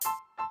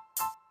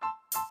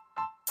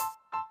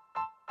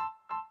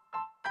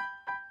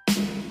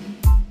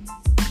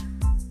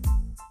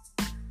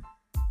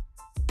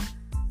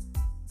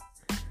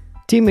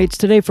Teammates,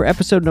 today for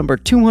episode number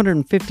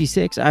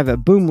 256, I have a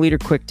Boom Leader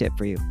quick tip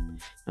for you.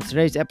 Now,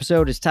 today's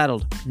episode is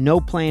titled No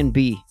Plan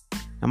B.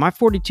 Now, my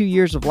 42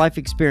 years of life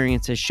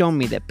experience has shown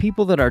me that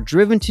people that are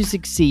driven to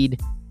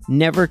succeed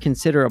never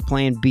consider a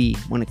plan B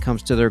when it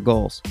comes to their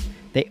goals.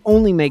 They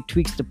only make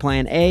tweaks to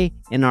plan A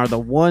and are the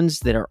ones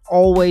that are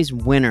always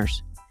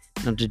winners.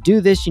 Now, to do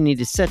this, you need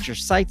to set your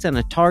sights on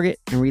a target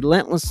and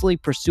relentlessly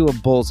pursue a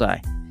bullseye.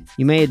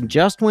 You may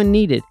adjust when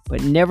needed,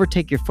 but never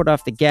take your foot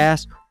off the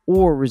gas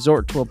or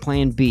resort to a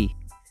plan B.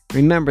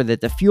 Remember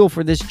that the fuel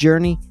for this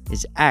journey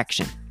is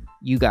action.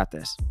 You got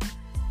this.